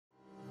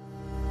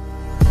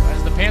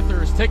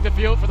Panthers take the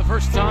field for the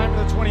first time in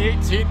the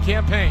 2018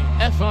 campaign.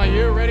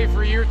 FIU ready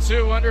for year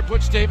 2 under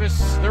Butch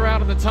Davis. They're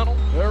out of the tunnel.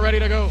 They're ready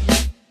to go.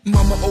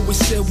 Mama always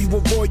said we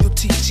were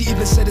royalty. She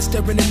even said it's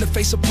staring in the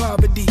face of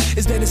poverty.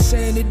 Is that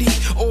insanity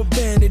or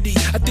vanity?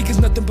 I think it's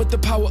nothing but the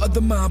power of the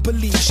mind.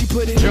 Believe she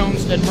put it.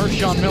 Jones and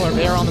Mershawn Miller,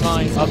 they are on the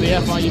mind of the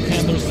FIU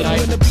Panthers tonight.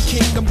 I'm gonna be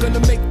king. I'm gonna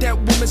make that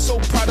woman so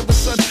proud of her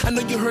son. I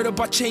know you heard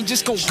about change.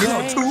 It's gonna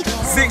come.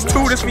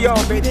 6'2", this for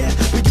y'all, baby.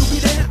 Will you be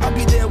there? I'll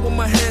be there with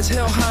my hands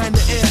held high in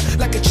the air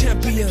like a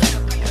champion.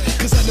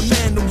 Cause I'm the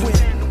man to win.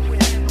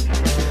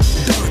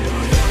 Done.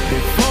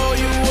 Before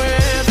you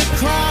wear the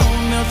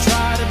crown, they'll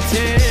try to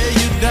tear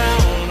you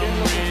down.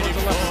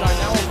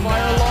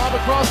 Fire lob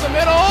across the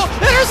middle.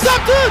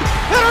 Intercepted!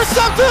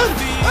 Intercepted!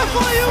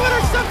 FIU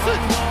intercepts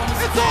it!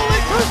 It's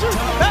Ole Kruger!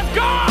 Let's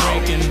go!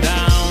 Breaking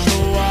down the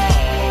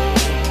wall.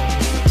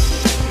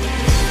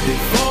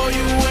 Before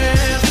you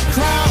wear the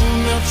crown,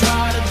 they'll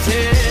try to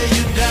tear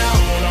you down.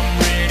 I'm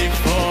ready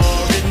for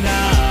it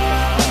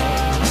now.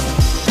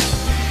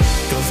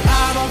 Cause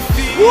I don't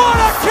feel. What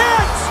a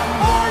catch!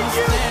 Are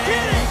you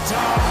kidding?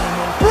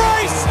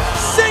 Bryce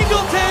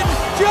Singleton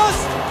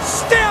just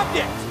stabbed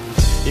it!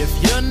 If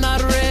you're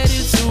not ready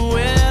to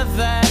wear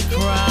that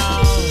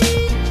crown,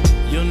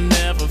 you'll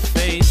never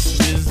face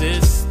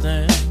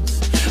resistance.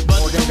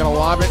 Morgan gonna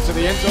lob it to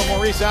the end zone.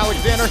 Maurice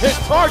Alexander, his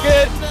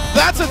target.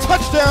 That's a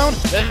touchdown,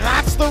 and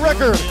that's the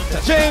record.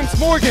 James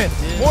Morgan,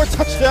 more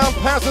touchdown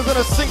passes in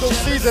a single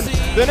season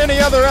than any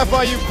other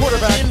FIU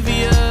quarterback.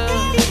 Envious,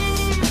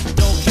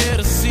 don't care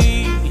to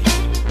see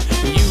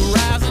you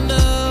rising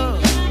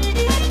up.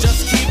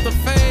 Just keep the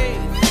faith.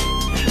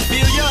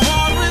 Feel your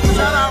heart with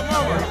love.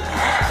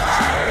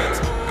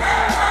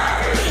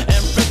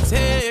 And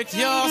protect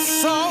your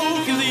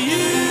soul, 'cause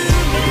you,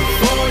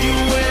 before you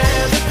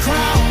wear the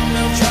crown,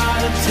 they'll try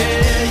to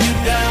tear you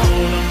down.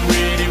 I'm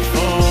ready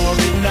for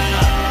it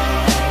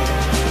now.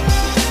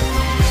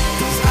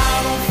 'Cause I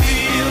don't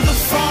feel the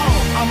fall.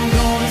 I'm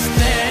gonna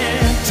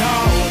stand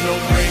tall. No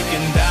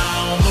breaking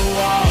down the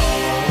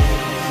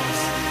walls.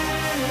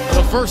 For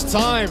the first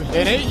time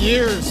in 8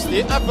 years,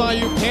 the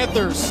FIU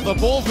Panthers, the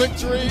bowl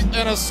victory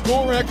and a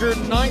school record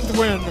 9th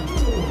win.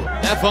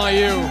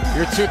 FIU,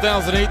 your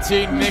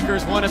 2018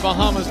 Makers One in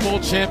Bahamas Bowl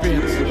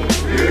champions.